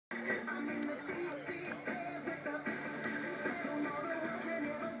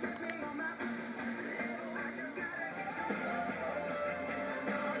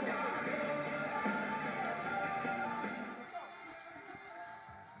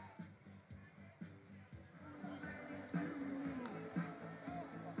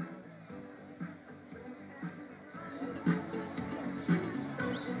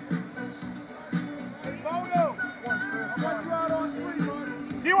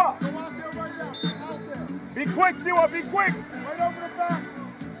Siwa. Be quick, Siwa, be quick. Right over the back.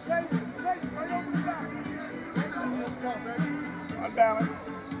 Chase, right over the back. Let's go, baby. Unbalanced.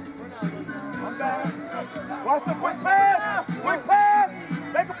 Unbalanced. Watch the quick pass. Quick pass.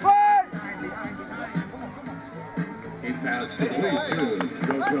 Make a play. He passed complete to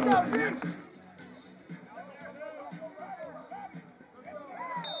JoHill.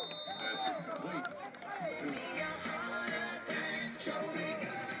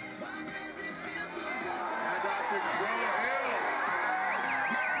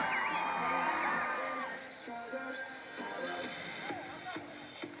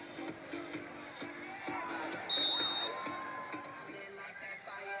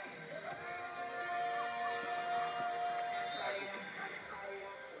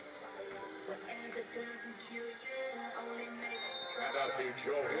 And out to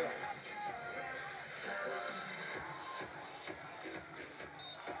JoHill.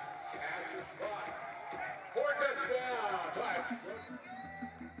 Pass is caught. For touchdown.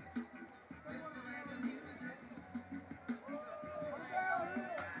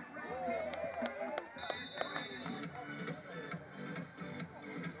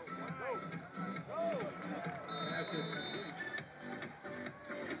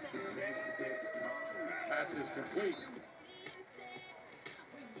 Pass is complete.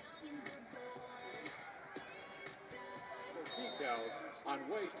 Details on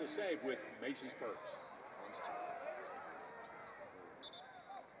ways to save with Macy's Perks.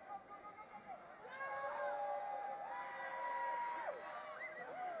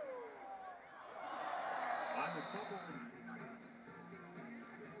 On the bubble.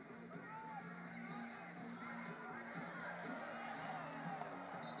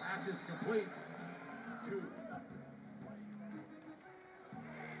 Pass is complete. 2.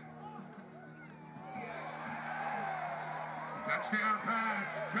 Touchdown pass,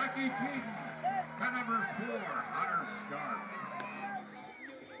 Chucky Keaton, to number 4, Hunter Sharp.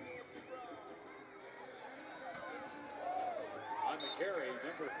 On the carry,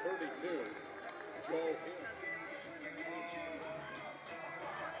 number 32, Joe Hill.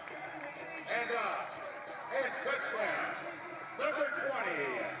 And touchdown, number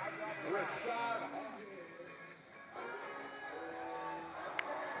 20, Rashad.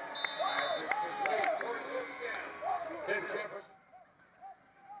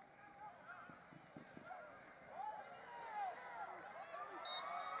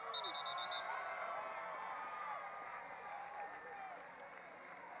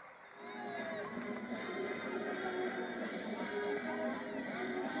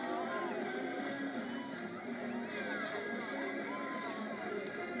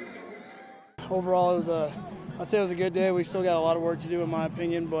 Overall, I'd say it was a good day. We still got a lot of work to do, in my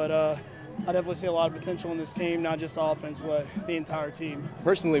opinion, but I definitely see a lot of potential in this team, not just the offense, but the entire team.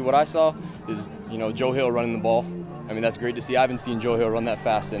 Personally, what I saw is, JoHill running the ball. I mean, that's great to see. I haven't seen JoHill run that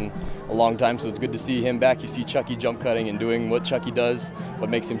fast in a long time, so it's good to see him back. You see Chucky jump cutting and doing what Chucky does, what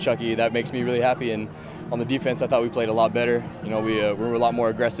makes him Chucky. That makes me really happy. And on the defense, I thought we played a lot better. We were a lot more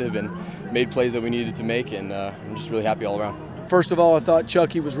aggressive and made plays that we needed to make, and I'm just really happy all around. First of all, I thought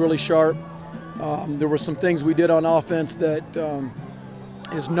Chucky was really sharp. There were some things we did on offense that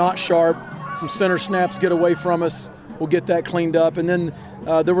is not sharp. Some center snaps get away from us. We'll get that cleaned up. And then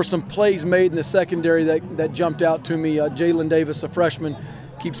there were some plays made in the secondary that jumped out to me. Jalen Davis, a freshman,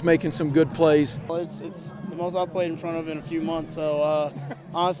 keeps making some good plays. It's the most I've played in front of in a few months, so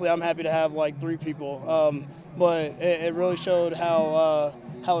honestly I'm happy to have like 3 people. But it really showed how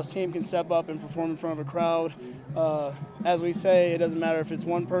his team can step up and perform in front of a crowd. As we say, it doesn't matter if it's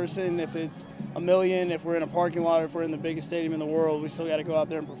one person, if it's a million, if we're in a parking lot, or if we're in the biggest stadium in the world, we still got to go out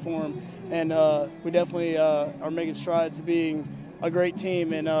there and perform. And we definitely are making strides to being a great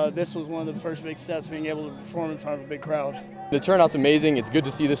team, and this was one of the first big steps, being able to perform in front of a big crowd. The turnout's amazing. It's good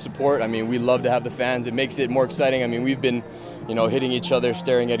to see the support. I mean, we love to have the fans. It makes it more exciting. I mean, we've been, hitting each other,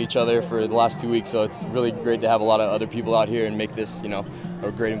 staring at each other for the last 2 weeks, so it's really great to have a lot of other people out here and make this,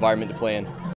 a great environment to play in.